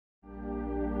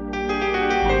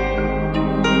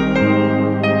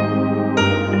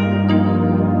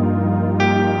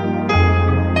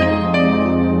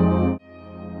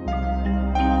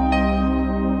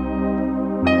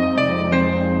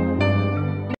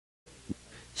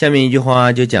下面一句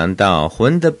话就讲到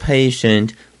When the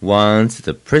patient wants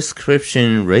the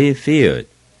prescription refilled，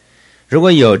 如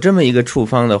果有这么一个处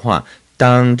方的话，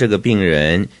当这个病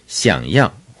人想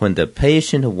要 When the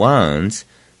patient wants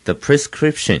the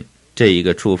prescription 这一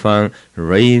个处方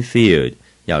refilled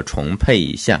要重配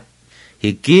一下，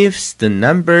 He gives the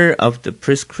number of the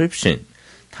prescription，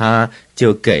 他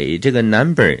就给这个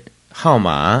number 号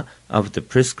码 of the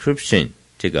prescription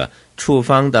这个处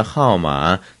方的号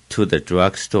码 to the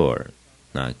drugstore，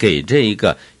 给这一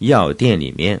个药店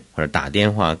里面，或者打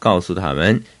电话告诉他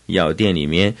们药店里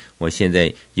面我现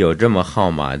在有这么号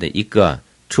码的一个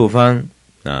处方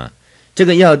这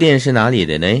个药店是哪里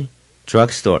的呢？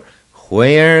 Drugstore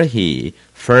where he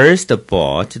first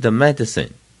bought the medicine，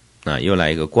 又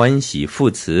来一个关系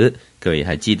副词，各位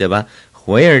还记得吧？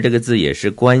 where 这个字也是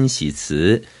关系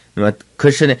词，那么可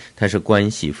是呢它是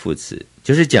关系副词，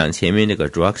就是讲前面那个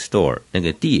drugstore 那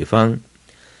个地方，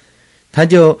他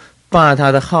就把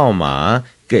他的号码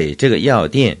给这个药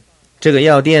店，这个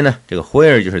药店呢，这个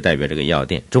where 就是代表这个药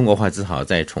店，中国话只好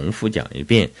再重复讲一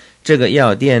遍，这个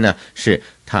药店呢是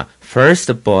他 first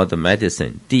bought the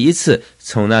medicine， 第一次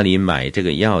从那里买这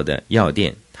个药的药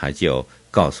店，他就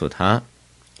告诉他，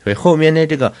所以后面呢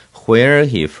这个 where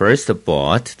he first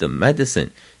bought the medicine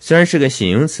虽然是个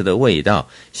形容词的味道，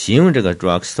形容这个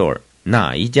drugstore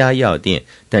哪一家药店，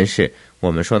但是我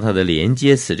们说它的连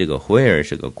接词这个 where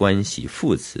是个关系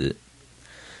副词。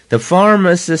 The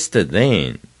pharmacist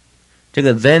then， 这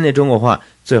个 then 的中国话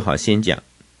最好先讲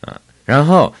然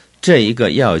后这一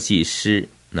个药剂师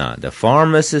the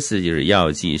pharmacist 就是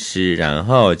药剂师，然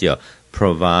后就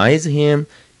provides him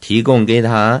提供给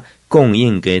他，供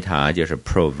应给他就是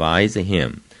provides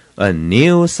him a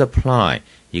new supply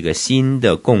一个新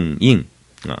的供应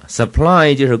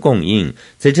supply 就是供应，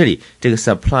在这里这个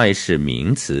supply 是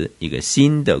名词，一个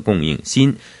新的供应，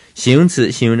新形容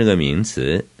词形容这个名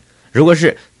词，如果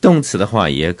是动词的话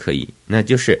也可以，那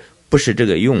就是不是这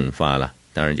个用法了，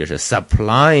当然就是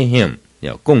supply him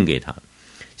要供给他，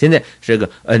现在是个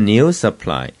a new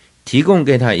supply 提供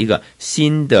给他一个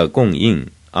新的供应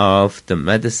of the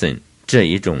medicine 这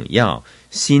一种药，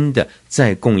新的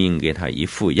再供应给他一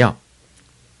副药。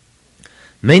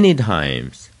 Many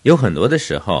times 有很多的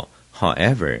时候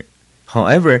however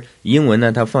英文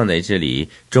呢它放在这里，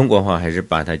中国话还是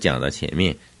把它讲到前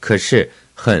面，可是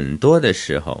很多的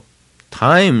时候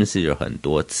times 就是很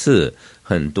多次，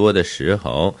很多的时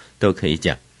候都可以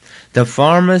讲 The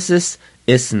pharmacist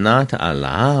is not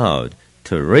allowed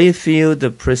to refill the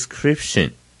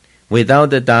prescription without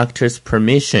the doctor's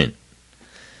permission。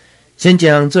 先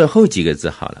讲最后几个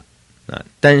字好了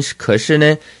但是可是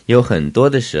呢有很多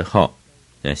的时候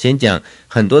先讲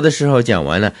很多的时候讲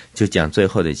完了就讲最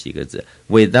后的几个字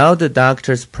without the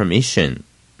doctor's permission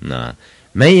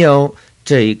没有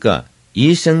这一个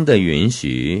医生的允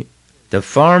许 The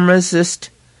pharmacist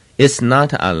is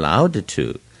not allowed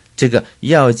to 这个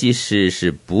药剂师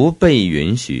是不被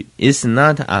允许 is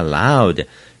not allowed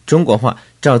中国话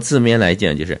照字面来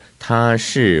讲就是他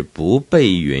是不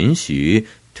被允许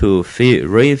to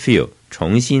refill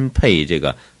重新配这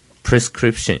个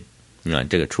prescription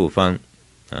这个处方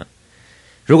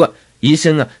如果医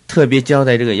生特别交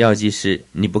代这个药剂师，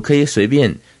你不可以随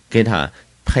便给他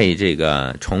配这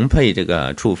个重配这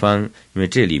个处方，因为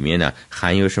这里面呢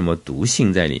含有什么毒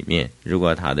性在里面，如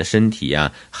果他的身体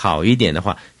好一点的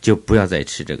话就不要再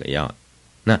吃这个药。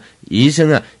那医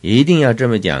生一定要这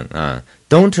么讲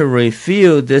Don't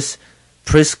refill this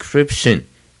prescription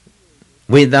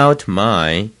without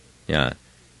my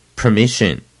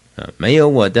permission 没有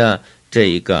我的这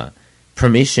一个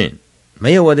permission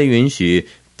没有我的允许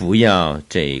不要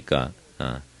这个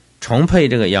重配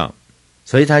这个药，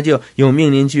所以他就用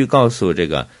命令句告诉这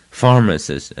个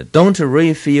pharmacist Don't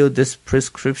refill this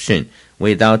prescription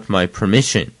without my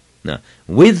permission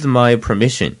with my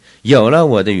permission 有了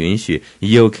我的允许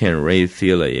you can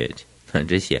refill it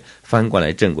这些翻过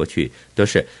来正过去都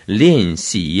是练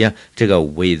习这个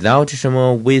without 什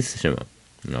么 with 什么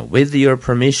with your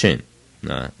permission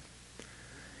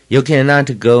you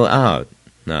cannot go out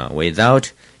without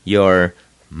your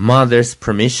mother's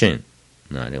permission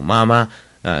这个妈妈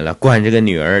来管这个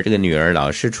女儿，这个女儿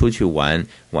老是出去玩，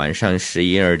晚上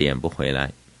11、12点不回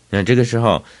来，那这个时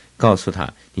候告诉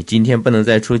她你今天不能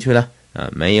再出去了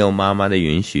没有妈妈的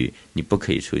允许你不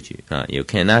可以出去You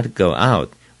cannot go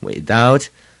out without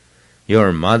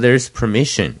your mother's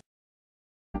permission